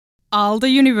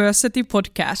Aalto University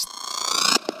podcast.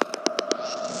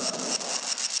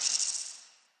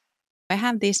 I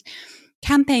have this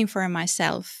campaign for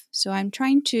myself, so I'm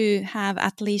trying to have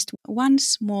at least one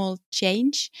small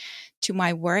change to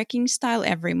my working style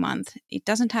every month. It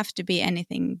doesn't have to be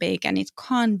anything big, and it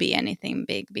can't be anything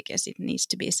big because it needs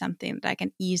to be something that I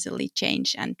can easily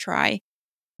change and try.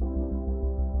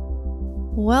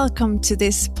 Welcome to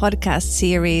this podcast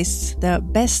series, The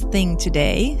Best Thing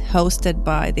Today, hosted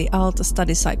by the Aalto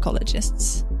Study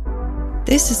Psychologists.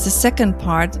 This is the second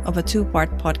part of a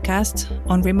two-part podcast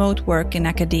on remote work in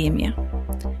academia.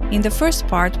 In the first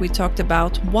part, we talked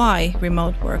about why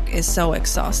remote work is so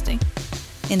exhausting.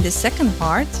 In the second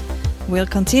part, we'll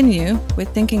continue with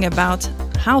thinking about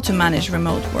how to manage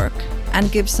remote work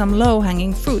and give some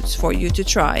low-hanging fruits for you to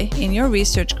try in your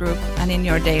research group and in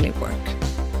your daily work.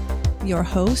 Your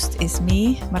host is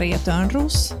me, Maria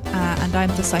Törnros, and I'm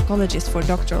the psychologist for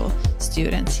doctoral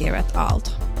students here at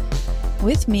Aalto.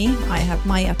 With me, I have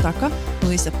Maija Taka, who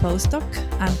is a postdoc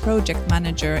and project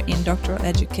manager in doctoral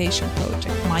education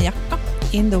project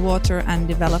Majakka in the Water and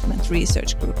Development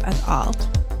Research Group at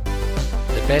Aalto.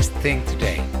 The Best Thing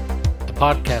Today, a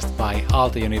podcast by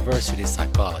Aalto University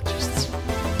psychologists.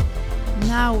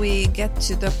 Now we get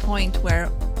to the point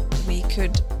where we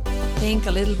could think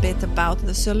a little bit about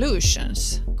the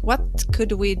solutions. What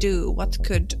could we do? What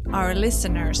could our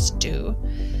listeners do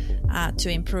to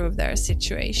improve their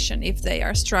situation if they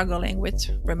are struggling with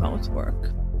remote work?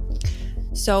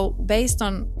 So based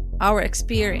on our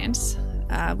experience,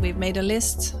 we've made a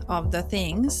list of the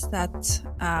things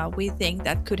that we think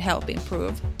that could help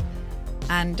improve.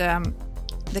 And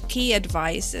the key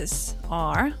advices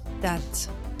are that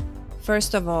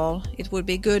first of all, it would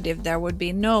be good if there would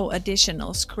be no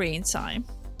additional screen time.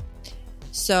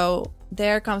 So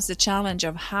there comes the challenge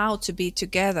of how to be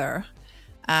together,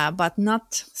 but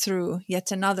not through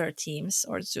yet another Teams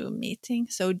or Zoom meeting.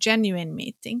 So genuine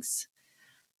meetings.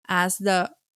 As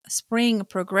the spring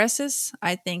progresses,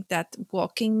 I think that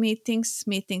walking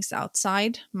meetings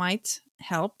outside might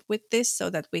help with this so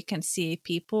that we can see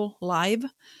people live.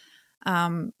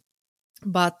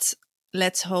 But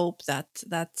let's hope that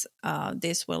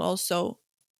this will also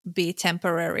be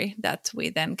temporary, that we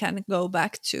then can go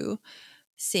back to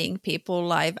seeing people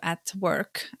live at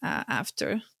work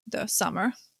after the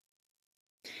summer.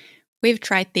 We've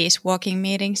tried these walking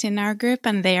meetings in our group,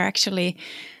 and they are actually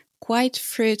quite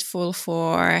fruitful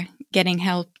for getting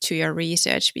help to your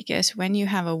research, because when you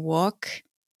have a walk,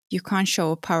 you can't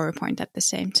show a PowerPoint at the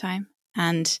same time.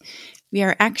 And we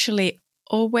are actually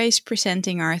always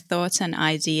presenting our thoughts and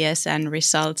ideas and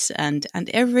results and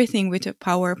everything with a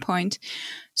PowerPoint.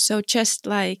 So just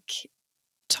like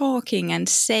talking and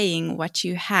saying what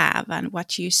you have and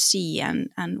what you see and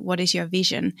what is your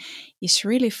vision is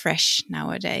really fresh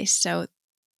nowadays. So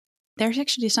there's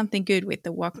actually something good with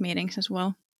the walk meetings as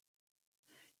well.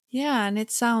 Yeah, and it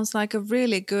sounds like a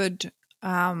really good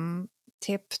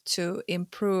tip to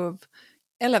improve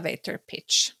elevator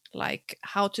pitch, like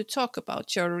how to talk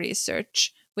about your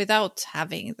research without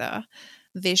having the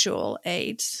visual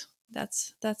aids.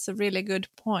 That's a really good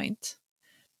point.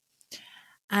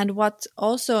 And what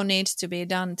also needs to be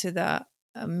done to the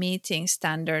meeting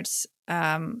standards,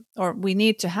 or we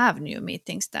need to have new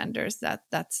meeting standards.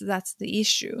 That's the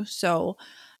issue. So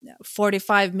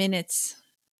 45 minutes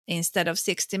instead of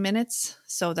 60 minutes,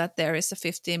 so that there is a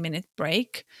 15-minute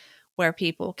break where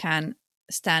people can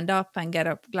stand up and get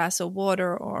a glass of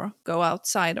water or go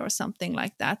outside or something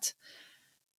like that.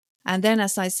 And then,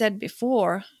 as I said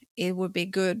before, it would be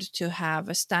good to have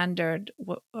a standard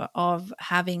of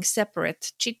having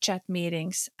separate chit-chat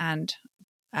meetings and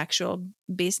actual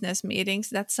business meetings.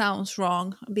 That sounds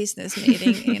wrong, business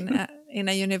meeting in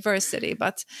a university,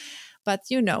 but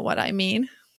you know what I mean.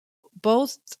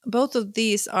 Both of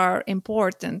these are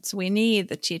important. We need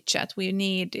the chit-chat. We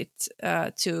need it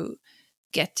to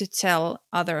get to tell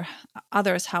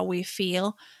others how we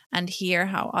feel and hear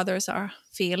how others are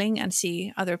feeling and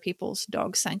see other people's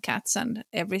dogs and cats and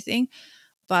everything.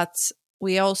 But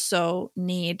we also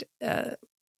need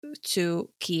to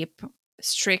keep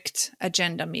strict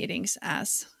agenda meetings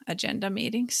as agenda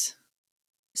meetings.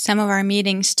 Some of our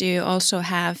meetings do also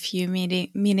have few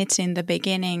minutes in the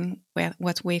beginning with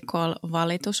what we call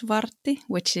valitusvartti,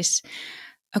 which is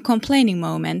a complaining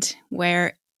moment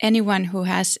where anyone who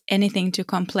has anything to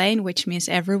complain, which means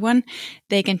everyone,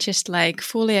 they can just like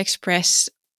fully express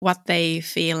what they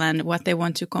feel and what they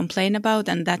want to complain about,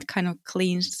 and that kind of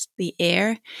cleans the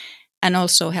air and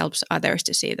also helps others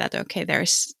to see that, okay,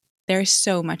 there's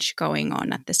so much going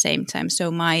on at the same time.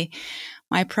 So my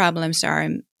problems are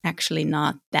actually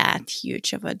not that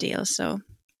huge of a deal. So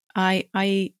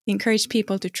I encourage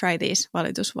people to try these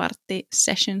valitusvartti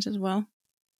sessions as well.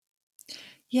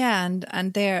 Yeah,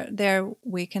 and there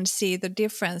we can see the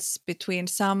difference between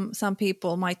some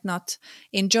people might not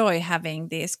enjoy having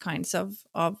these kinds of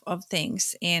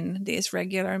things in these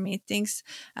regular meetings,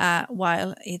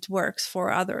 while it works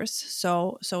for others.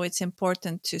 So it's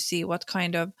important to see what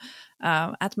kind of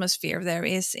atmosphere there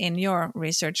is in your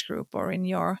research group or in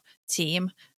your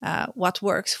team, what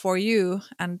works for you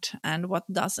and what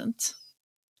doesn't.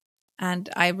 And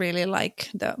I really like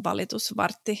the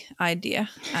valitusvartti idea,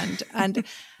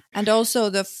 and also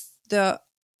the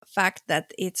fact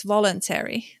that it's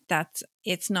voluntary, that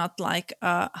it's not like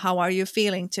how are you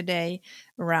feeling today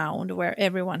round where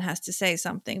everyone has to say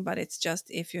something, but it's just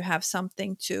if you have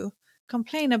something to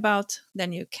complain about,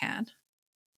 then you can.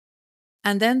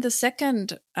 And then the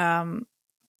second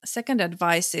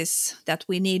advice is that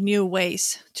we need new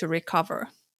ways to recover.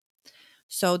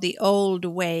 So the old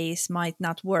ways might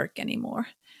not work anymore.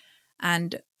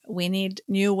 And we need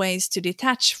new ways to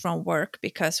detach from work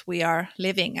because we are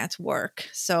living at work.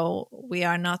 So we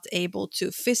are not able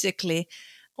to physically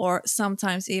or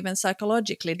sometimes even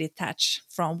psychologically detach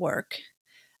from work.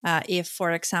 If,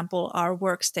 for example, our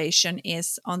workstation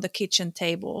is on the kitchen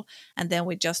table and then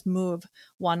we just move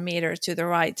 1 meter to the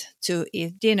right to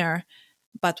eat dinner,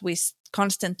 but we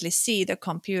constantly see the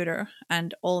computer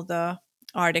and all the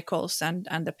articles and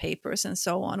the papers and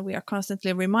so on, we are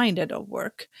constantly reminded of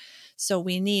work. So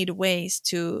we need ways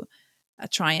to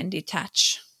try and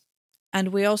detach.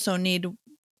 And we also need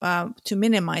to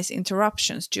minimize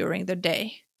interruptions during the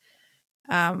day.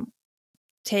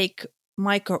 Take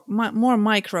more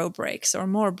micro breaks or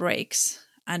more breaks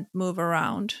and move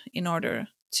around in order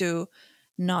to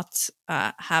not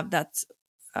have that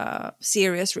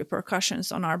serious repercussions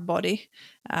on our body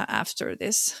after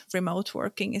this remote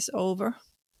working is over.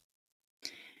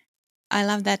 I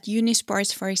love that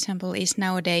Unisports, for example, is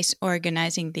nowadays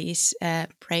organizing these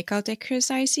breakout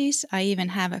exercises. I even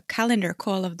have a calendar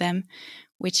call of them,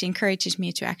 which encourages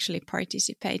me to actually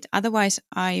participate. Otherwise,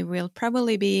 I will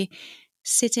probably be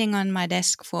sitting on my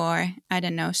desk for,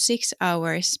 6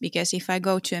 hours, because if I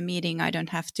go to a meeting, I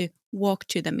don't have to walk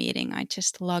to the meeting. I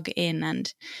just log in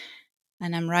and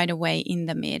I'm right away in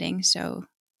the meeting. So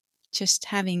just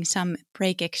having some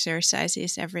break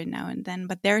exercises every now and then.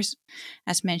 But there's,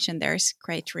 as mentioned, there's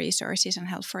great resources and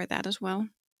help for that as well.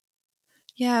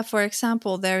 Yeah, for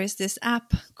example, there is this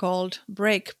app called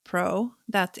Break Pro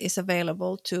that is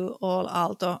available to all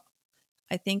Aalto.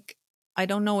 I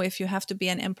don't know if you have to be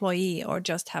an employee or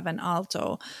just have an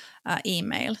Aalto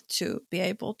email to be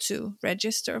able to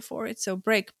register for it. So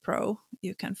Break Pro,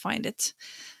 you can find it.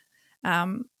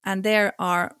 And there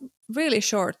are really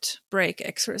short break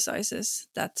exercises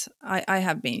that I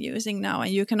have been using now.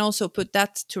 And you can also put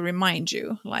that to remind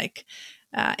you, like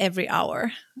every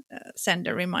hour, send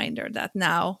a reminder that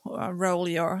now roll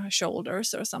your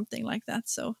shoulders or something like that.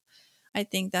 So I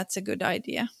think that's a good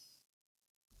idea.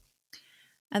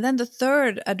 And then the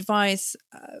third advice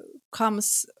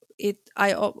comes,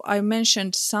 I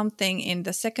mentioned something in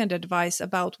the second advice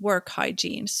about work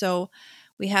hygiene. So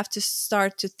we have to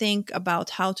start to think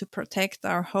about how to protect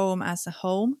our home as a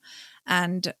home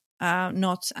and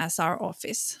not as our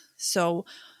office. So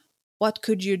what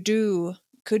could you do?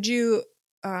 Could you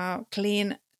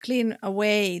clean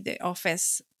away the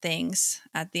office things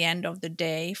at the end of the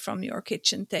day from your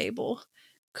kitchen table?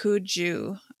 Could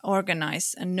you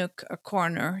organize a nook, a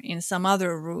corner in some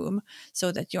other room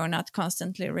so that you're not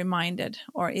constantly reminded?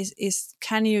 Or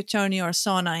can you turn your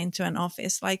sauna into an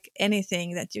office? Like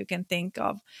anything that you can think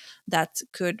of that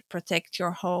could protect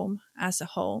your home as a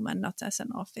home and not as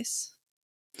an office.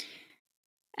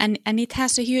 And it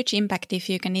has a huge impact if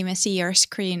you can even see your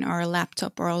screen or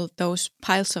laptop or all those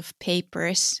piles of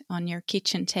papers on your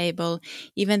kitchen table.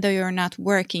 Even though you're not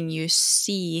working, you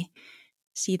see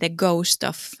the ghost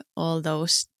of all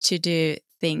those to-do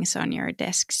things on your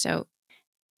desk. So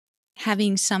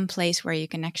having some place where you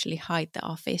can actually hide the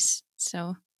office.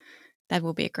 So that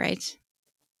would be great.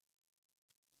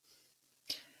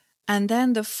 And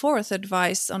then the fourth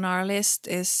advice on our list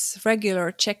is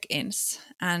regular check-ins.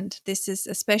 And this is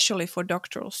especially for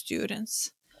doctoral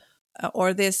students.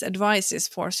 Or this advice is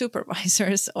for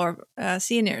supervisors or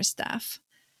senior staff.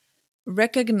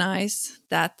 Recognize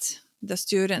that the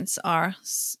students are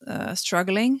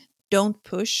struggling. Don't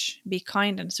push. Be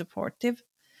kind and supportive.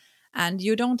 And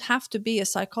you don't have to be a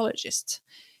psychologist.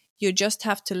 You just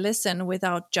have to listen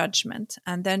without judgment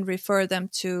and then refer them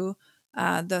to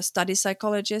the study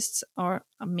psychologists or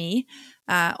me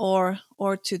or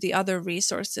to the other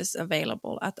resources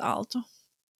available at Aalto.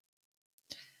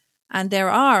 And there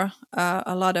are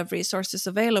a lot of resources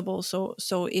available.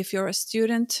 So if you're a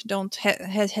student, don't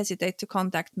hesitate to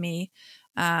contact me.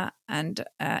 And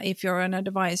if you're an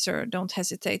advisor, don't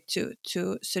hesitate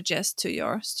to suggest to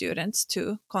your students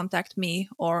to contact me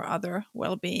or other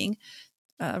well-being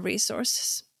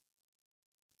resources.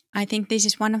 I think this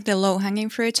is one of the low-hanging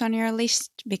fruits on your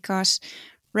list, because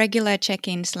regular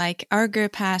check-ins, like our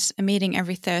group has a meeting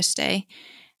every Thursday,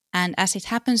 and as it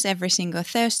happens every single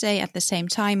Thursday at the same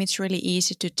time, it's really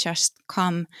easy to just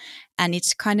come, and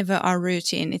it's kind of our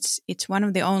routine. It's one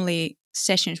of the only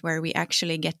sessions where we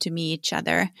actually get to meet each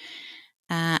other.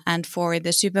 And for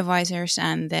the supervisors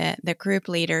and the group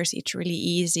leaders, it's really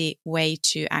easy way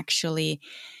to actually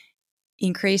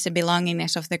increase the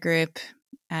belongingness of the group,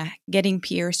 getting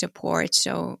peer support.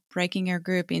 So breaking your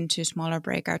group into smaller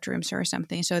breakout rooms or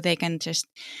something, so they can just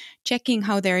checking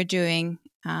how they're doing.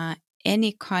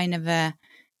 Any kind of a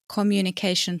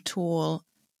communication tool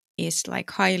is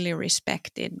like highly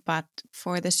respected, but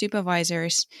for the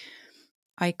supervisors,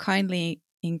 I kindly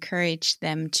encourage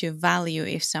them to value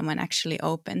if someone actually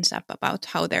opens up about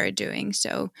how they're doing.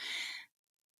 So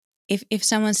if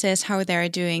someone says how they're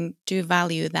doing, do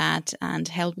value that and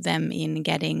help them in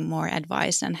getting more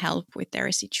advice and help with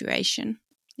their situation.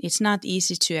 It's not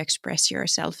easy to express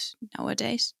yourself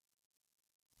nowadays.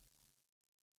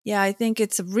 Yeah, I think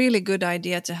it's a really good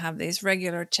idea to have these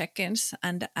regular check-ins.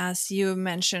 And as you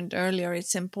mentioned earlier,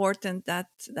 it's important that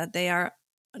they are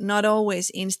not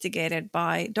always instigated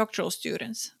by doctoral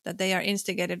students, that they are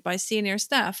instigated by senior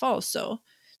staff also,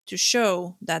 to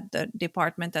show that the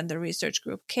department and the research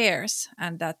group cares,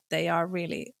 and that they are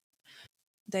really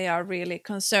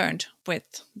concerned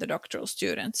with the doctoral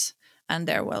students and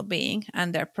their well-being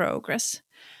and their progress.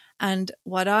 And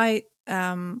what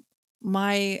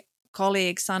my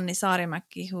colleague Sanni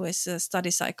Saarimäki, who is a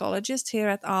study psychologist here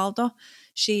at Aalto,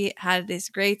 she had this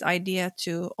great idea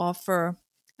to offer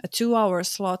a 2-hour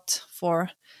slot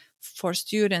for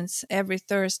students every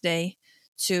Thursday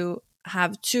to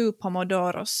have 2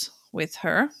 Pomodoros with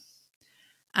her.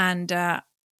 And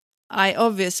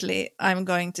I'm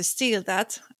going to steal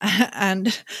that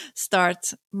and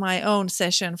start my own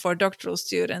session for doctoral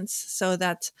students, so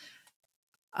that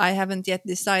I haven't yet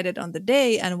decided on the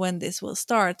day and when this will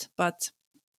start, but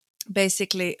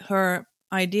basically her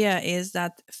idea is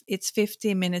that it's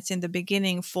 15 minutes in the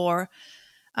beginning for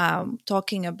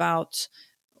talking about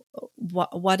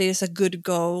what is a good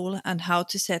goal and how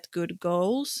to set good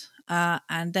goals.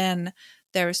 And then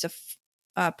there is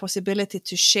a possibility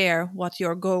to share what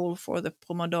your goal for the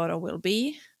Pomodoro will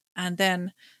be. And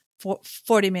then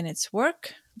 40 minutes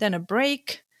work, then a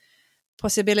break,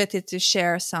 possibility to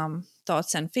share some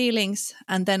thoughts and feelings,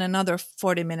 and then another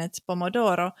 40 minutes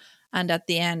Pomodoro, and at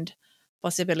the end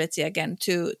possibility again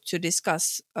to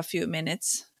discuss a few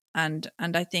minutes. And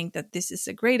I think that this is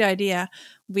a great idea.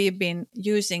 We've been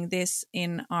using this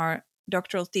in our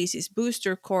doctoral thesis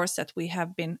booster course that we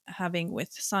have been having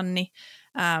with Sanni.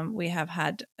 We have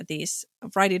had these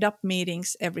Write It Up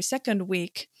meetings every second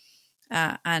week,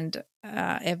 and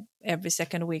every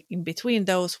second week in between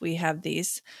those we have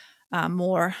these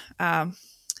more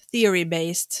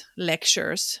theory-based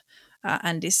lectures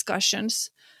and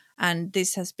discussions. And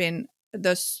this has been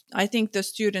I think the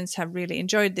students have really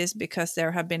enjoyed this, because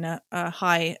there have been a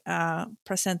high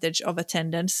percentage of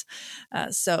attendance.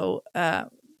 So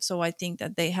I think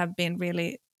that they have been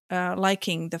really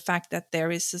liking the fact that there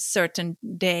is a certain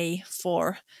day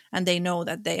and they know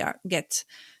that they get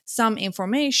some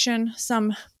information,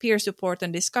 some peer support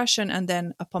and discussion, and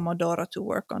then a Pomodoro to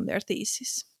work on their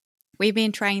thesis. We've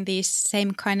been trying these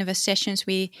same kind of sessions.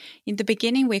 In the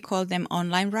beginning, we called them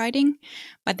online writing,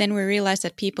 but then we realized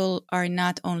that people are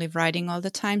not only writing all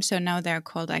the time. So now they're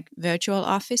called like virtual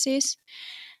offices.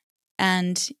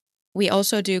 And we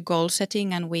also do goal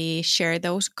setting, and we share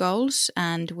those goals,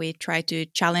 and we try to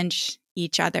challenge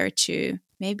each other to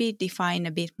maybe define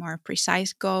a bit more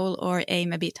precise goal or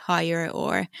aim a bit higher,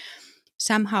 or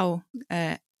somehow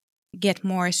get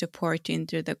more support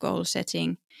into the goal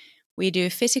setting. We do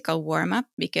physical warm-up,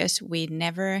 because we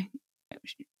never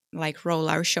like roll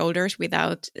our shoulders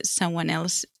without someone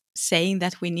else saying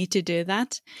that we need to do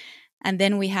that. And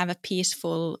then we have a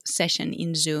peaceful session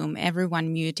in Zoom,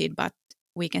 everyone muted, but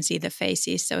we can see the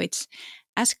faces. So it's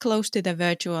as close to the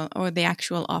virtual or the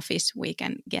actual office we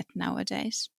can get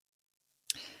nowadays.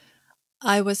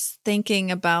 I was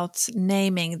thinking about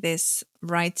naming this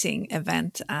writing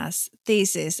event as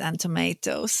Thesis and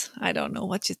Tomatoes. I don't know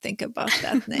what you think about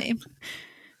that name.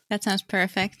 That sounds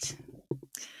perfect.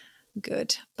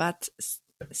 Good, but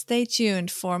stay tuned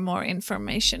for more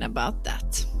information about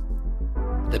that.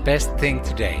 The Best Thing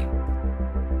Today,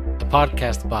 a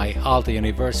podcast by Aalto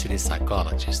University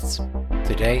psychologists.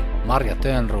 Today, Marja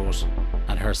Törnroos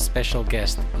and her special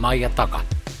guest, Maija Taka.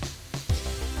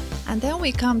 And then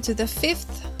we come to the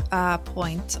fifth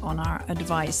point on our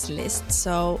advice list.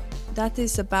 So that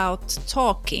is about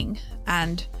talking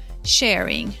and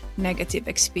sharing negative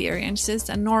experiences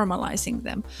and normalizing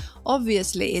them.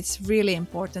 Obviously, it's really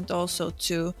important also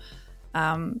to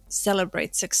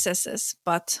celebrate successes,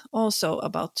 but also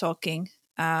about talking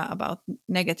about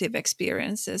negative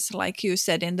experiences, like you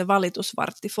said in the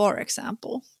valitusvartti, for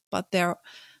example. But there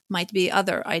might be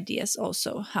other ideas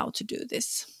also how to do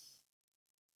this.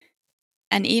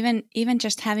 And even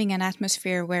just having an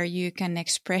atmosphere where you can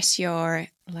express your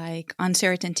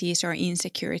uncertainties or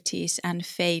insecurities and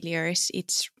failures,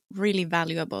 it's really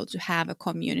valuable to have a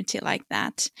community like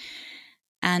that.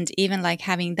 And even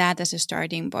having that as a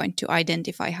starting point to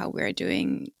identify how we're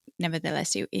doing,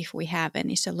 nevertheless, if we have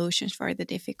any solutions for the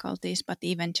difficulties, but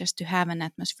even just to have an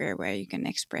atmosphere where you can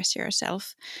express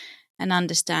yourself and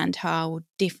understand how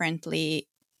differently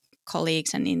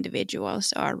colleagues and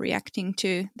individuals are reacting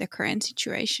to the current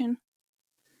situation.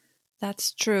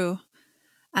 That's true.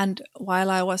 And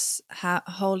while I was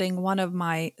holding one of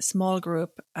my small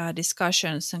group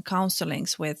discussions and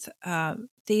counselings with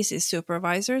thesis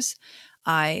supervisors,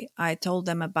 I told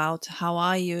them about how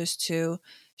I used to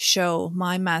show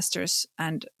my master's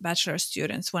and bachelor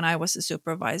students when I was a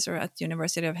supervisor at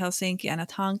University of Helsinki and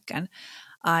at Hanken.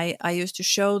 I used to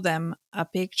show them a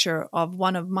picture of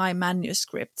one of my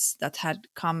manuscripts that had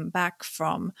come back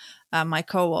from my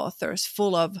co-authors,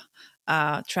 full of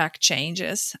track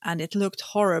changes, and it looked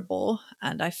horrible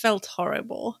and I felt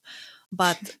horrible.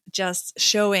 But just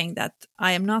showing that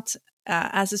I am not,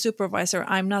 as a supervisor,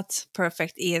 I'm not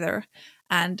perfect either.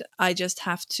 And I just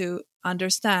have to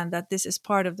understand that this is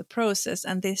part of the process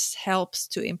and this helps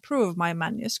to improve my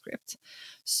manuscript.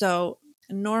 So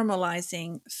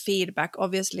normalizing feedback,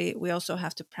 obviously we also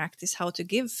have to practice how to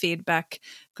give feedback,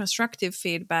 constructive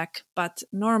feedback, but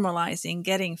normalizing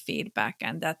getting feedback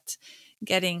and that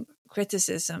getting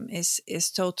criticism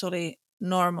is totally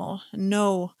normal.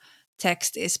 No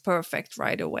text is perfect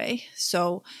right away.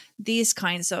 So these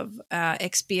kinds of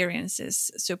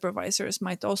experiences supervisors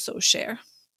might also share.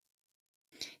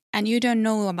 And you don't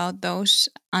know about those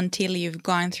until you've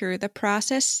gone through the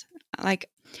process.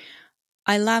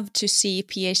 I love to see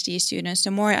PhD students,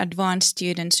 the more advanced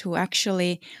students who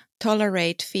actually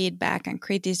tolerate feedback and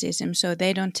criticism, so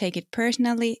they don't take it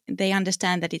personally. They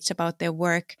understand that it's about their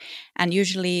work, and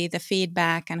usually the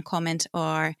feedback and comments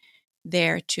are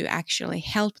there to actually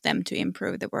help them to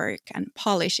improve the work and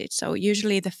polish it. So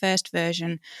usually the first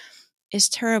version is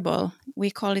terrible. We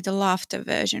call it a laughter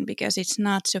version because it's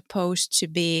not supposed to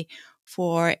be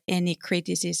for any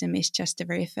criticism. It's just the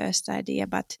very first idea,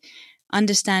 but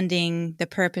understanding the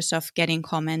purpose of getting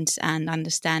comments and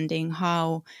understanding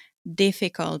how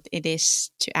difficult it is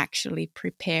to actually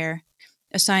prepare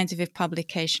a scientific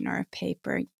publication or a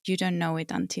paper. You don't know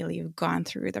it until you've gone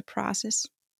through the process.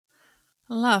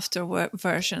 Laughter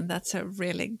version, that's a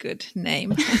really good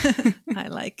name. I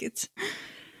like it.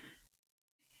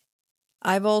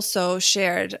 I've also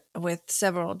shared with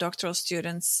several doctoral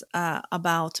students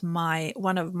about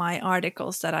one of my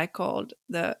articles that I called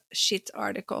the shit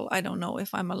article. I don't know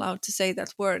if I'm allowed to say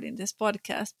that word in this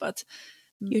podcast, but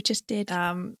you just did.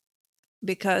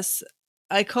 Because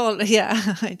I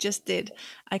just did.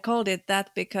 I called it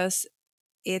that because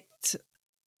it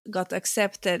got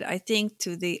accepted, I think,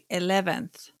 to the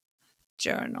 11th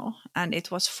journal, and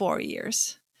it was 4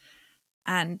 years.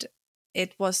 And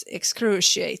it was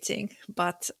excruciating,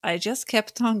 but I just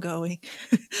kept on going.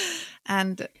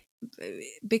 And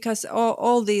because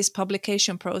all these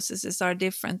publication processes are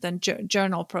different and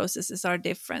journal processes are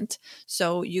different,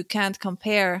 so you can't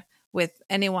compare with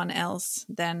anyone else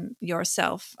than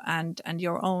yourself and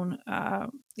your own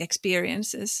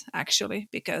experiences, actually,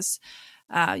 because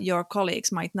your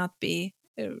colleagues might not be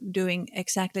doing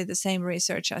exactly the same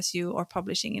research as you or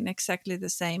publishing in exactly the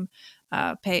same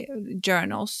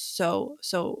journals.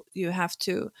 So you have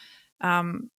to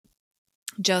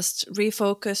just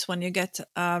refocus when you get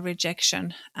a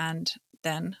rejection and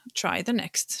then try the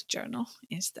next journal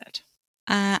instead.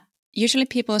 Usually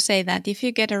people say that if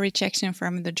you get a rejection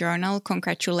from the journal,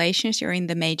 congratulations, you're in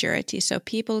the majority. So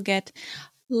people get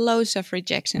loads of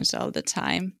rejections all the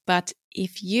time. But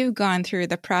if you've gone through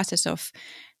the process of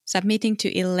submitting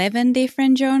to 11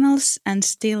 different journals and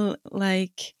still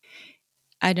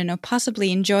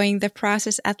possibly enjoying the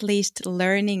process, at least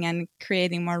learning and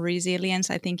creating more resilience,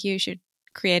 I think you should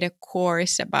create a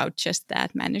course about just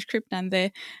that manuscript and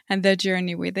the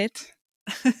journey with it.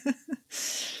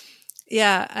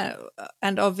 Yeah,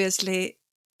 and obviously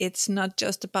it's not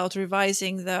just about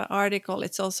revising the article,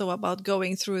 it's also about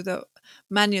going through the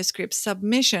manuscript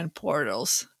submission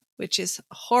portals, which is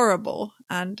horrible,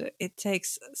 and it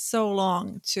takes so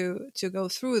long to go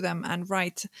through them and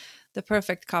write the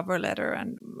perfect cover letter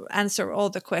and answer all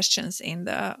the questions in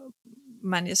the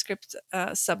manuscript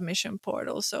submission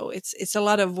portal. So it's a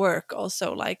lot of work,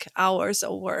 also like hours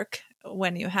of work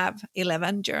when you have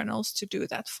 11 journals to do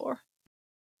that for.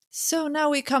 So now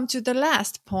we come to the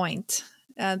last point,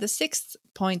 the sixth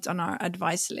point on our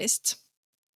advice list,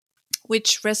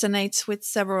 which resonates with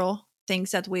several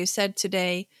things that we've said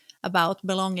today about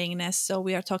belongingness. So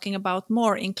we are talking about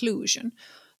more inclusion,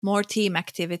 more team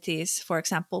activities, for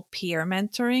example, peer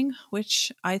mentoring,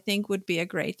 which I think would be a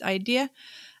great idea.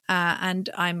 And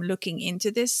I'm looking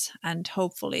into this and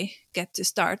hopefully get to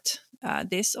start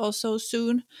this also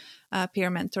soon, peer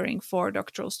mentoring for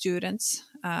doctoral students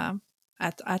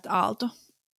at Aalto.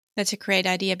 That's a great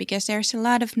idea because there's a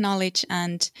lot of knowledge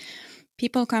and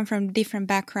people come from different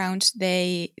backgrounds.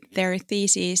 Their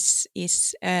thesis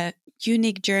is a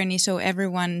unique journey, so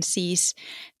everyone sees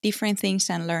different things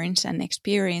and learns and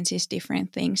experiences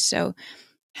different things. So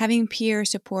having peer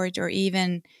support or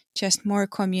even just more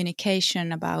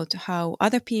communication about how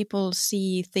other people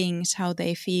see things, how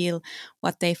they feel,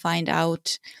 what they find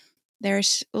out.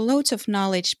 There's loads of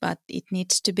knowledge, but it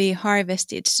needs to be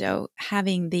harvested. So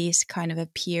having these kind of a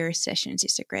peer sessions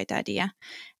is a great idea.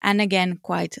 And again,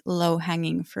 quite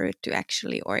low-hanging fruit to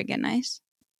actually organize.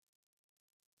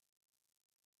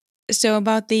 So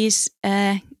about these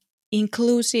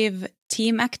inclusive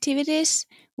team activities,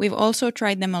 we've also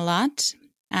tried them a lot.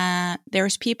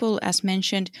 There's people, as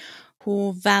mentioned,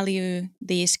 who value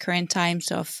these current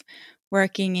times of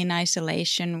working in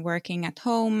isolation, working at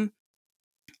home,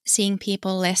 seeing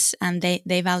people less, and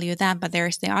they value that. But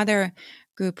there's the other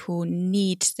group who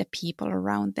needs the people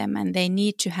around them and they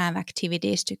need to have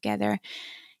activities together.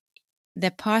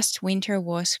 The past winter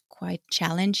was quite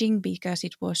challenging because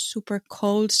it was super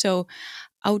cold. So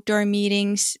outdoor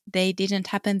meetings, they didn't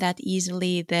happen that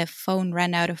easily. The phone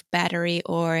ran out of battery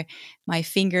or my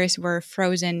fingers were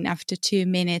frozen after 2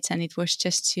 minutes and it was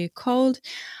just too cold.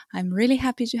 I'm really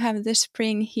happy to have the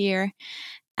spring here.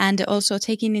 And also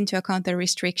taking into account the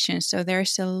restrictions. So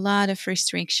there's a lot of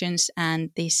restrictions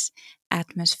and this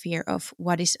atmosphere of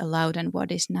what is allowed and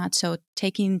what is not. So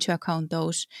taking into account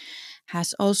those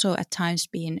has also at times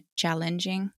been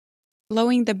challenging.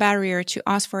 Lowering the barrier to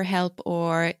ask for help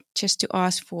or just to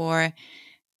ask for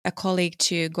a colleague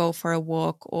to go for a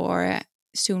walk or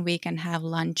soon we can have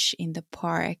lunch in the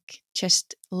park.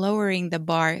 Just lowering the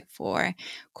bar for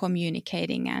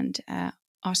communicating and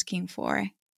asking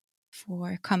for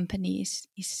companies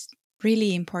is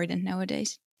really important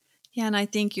nowadays. Yeah, and I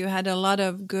think you had a lot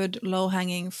of good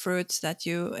low-hanging fruits that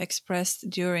you expressed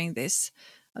during this,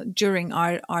 during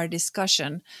our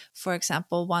discussion. For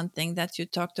example, one thing that you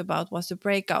talked about was the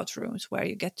breakout rooms where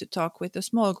you get to talk with a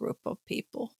small group of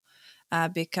people.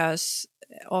 Because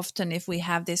often if we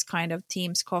have this kind of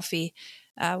Teams coffee,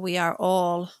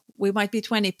 we might be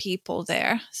 20 people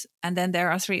there, and then there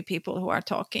are 3 people who are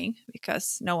talking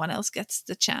because no one else gets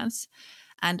the chance.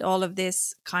 And all of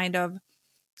this kind of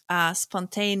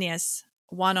spontaneous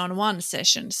one-on-one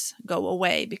sessions go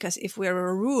away, because if we're in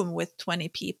a room with 20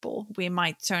 people, we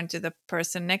might turn to the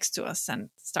person next to us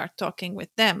and start talking with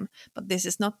them. But this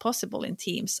is not possible in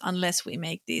Teams unless we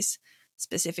make these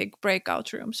specific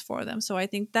breakout rooms for them. So I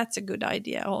think that's a good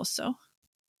idea also.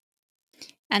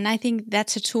 And I think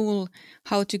that's a tool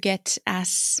how to get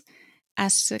as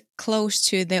close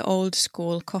to the old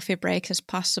school coffee breaks as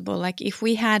possible. Like if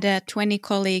we had 20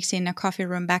 colleagues in a coffee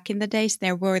room back in the days,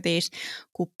 there were these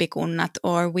kuppikunnat,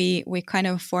 or we kind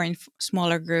of formed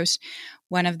smaller groups.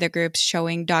 One of the groups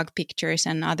showing dog pictures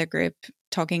and other group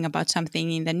talking about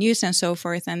something in the news and so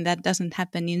forth. And that doesn't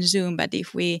happen in Zoom. But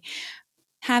if we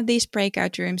have these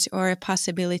breakout rooms or a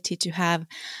possibility to have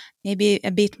maybe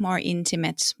a bit more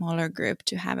intimate, smaller group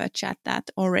to have a chat,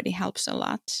 that already helps a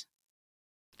lot.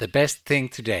 The best thing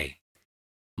today,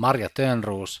 Marja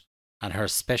Törnroos and her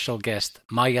special guest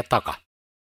Maija Taka.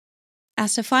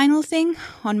 As a final thing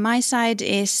on my side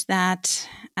is that,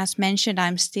 as mentioned,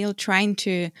 I'm still trying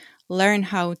to learn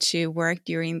how to work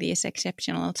during these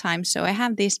exceptional times. So I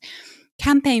have this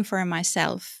campaign for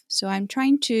myself. So I'm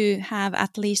trying to have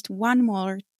at least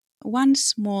one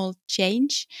small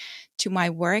change to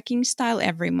my working style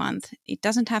every month. It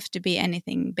doesn't have to be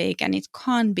anything big, and it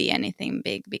can't be anything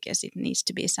big because it needs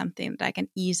to be something that I can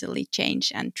easily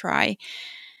change and try.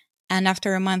 And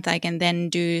after a month, I can then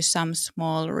do some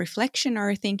small reflection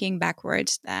or thinking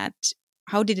backwards that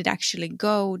how did it actually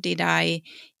go? Did I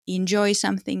enjoy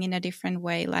something in a different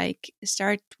way, like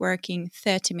start working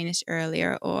 30 minutes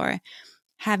earlier, or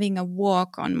having a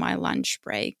walk on my lunch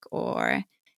break, or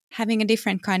having a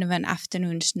different kind of an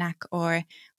afternoon snack, or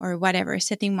whatever,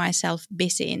 setting myself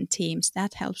busy in teams,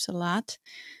 that helps a lot.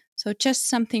 So just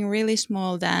something really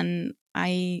small, then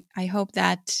I hope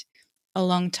that a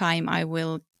long time I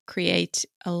will create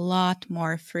a lot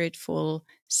more fruitful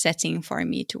setting for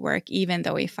me to work, even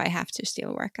though if I have to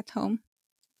still work at home.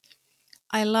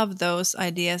 I love those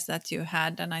ideas that you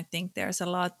had, and I think there's a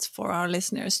lot for our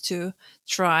listeners to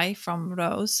try from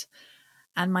Rose.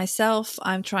 And myself,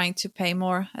 I'm trying to pay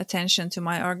more attention to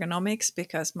my ergonomics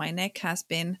because my neck has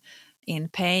been in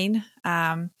pain,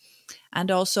 and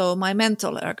also my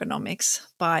mental ergonomics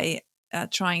by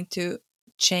trying to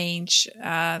change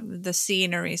the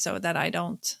scenery so that I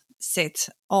don't sit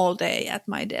all day at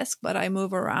my desk, but I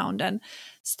move around and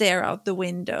stare out the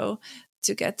window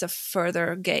to get a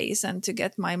further gaze and to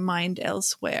get my mind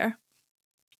elsewhere.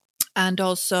 And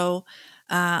also,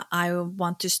 I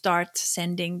want to start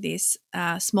sending these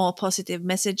small positive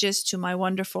messages to my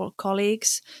wonderful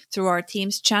colleagues through our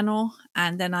Teams channel.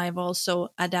 And then I've also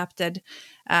adapted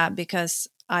because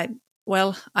I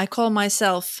call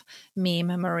myself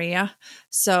Meme Maria.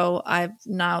 So I've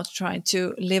now tried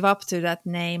to live up to that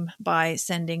name by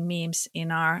sending memes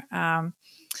in our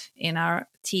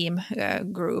team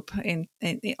group, in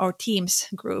our Teams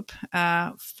group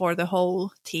for the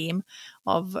whole team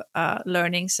of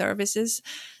learning services.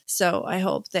 So I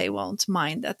hope they won't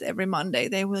mind that every Monday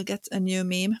they will get a new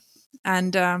meme.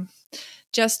 And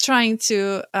just trying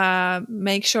to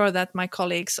make sure that my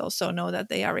colleagues also know that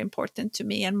they are important to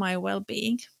me and my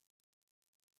well-being.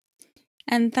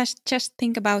 And just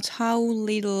think about how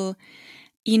little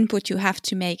input you have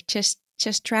to make. Just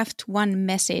draft one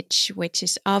message which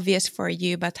is obvious for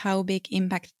you, but how big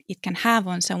impact it can have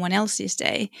on someone else's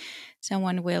day.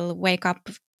 Someone will wake up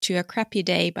to a crappy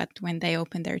day, but when they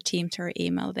open their Teams or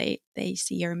email, they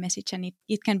see your message, and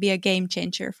it can be a game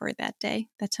changer for that day.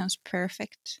 That sounds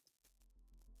perfect.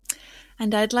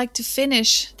 And I'd like to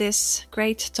finish this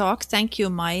great talk. Thank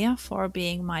you, Maija, for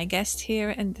being my guest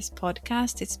here in this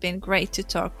podcast. It's been great to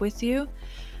talk with you.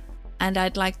 And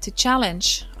I'd like to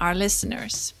challenge our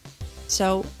listeners.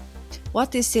 So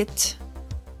what is it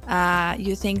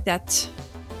you think that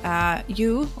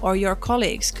you or your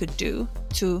colleagues could do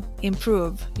to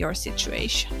improve your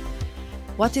situation?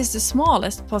 What is the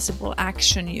smallest possible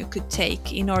action you could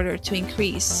take in order to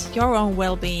increase your own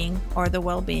well-being or the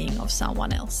well-being of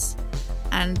someone else?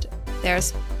 And there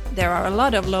are a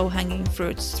lot of low-hanging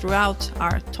fruits throughout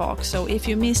our talk. So if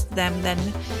you missed them, then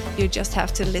you just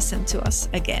have to listen to us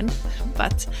again.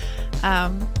 But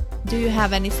do you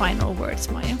have any final words,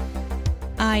 Maija?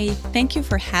 I thank you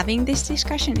for having this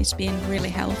discussion. It's been really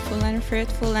helpful and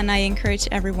fruitful, and I encourage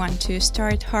everyone to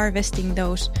start harvesting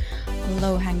those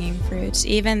low-hanging fruits.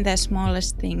 Even the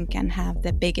smallest thing can have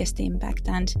the biggest impact,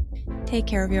 and take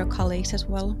care of your colleagues as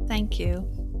well. Thank you.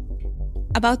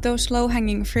 About those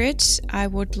low-hanging fruits, I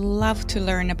would love to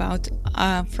learn about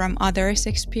from others'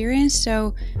 experience.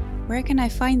 So where can I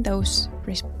find those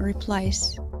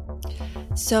replies?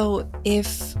 So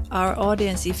if our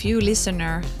audience, if you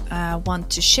listener want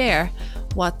to share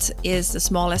what is the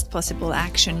smallest possible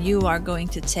action you are going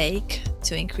to take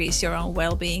to increase your own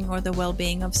well-being or the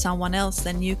well-being of someone else,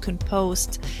 then you can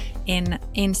post in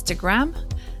Instagram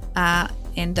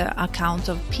in the account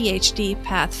of PhD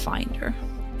Pathfinder.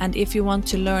 And if you want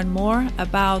to learn more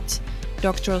about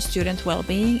doctoral student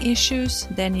well-being issues,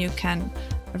 then you can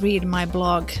read my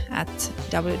blog at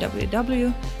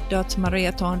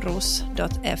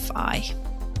www.mariatonrus.fi.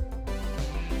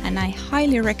 And I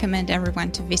highly recommend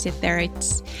everyone to visit there.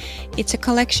 It's a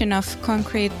collection of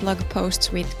concrete blog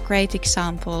posts with great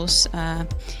examples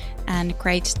and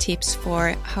great tips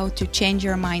for how to change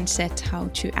your mindset, how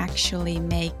to actually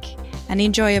make an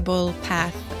enjoyable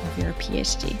path of your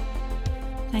PhD.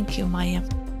 Thank you, Maija.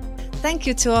 Thank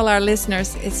you to all our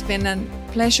listeners. It's been a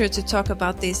pleasure to talk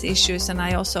about these issues, and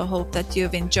I also hope that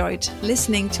you've enjoyed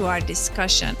listening to our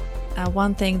discussion.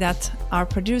 One thing that our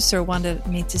producer wanted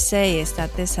me to say is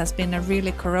that this has been a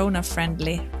really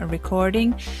corona-friendly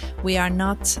recording. We are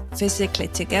not physically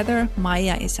together.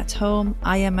 Maija is at home,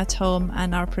 I am at home,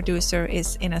 and our producer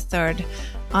is in a third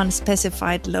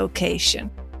unspecified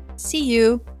location. See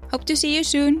you! Hope to see you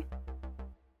soon!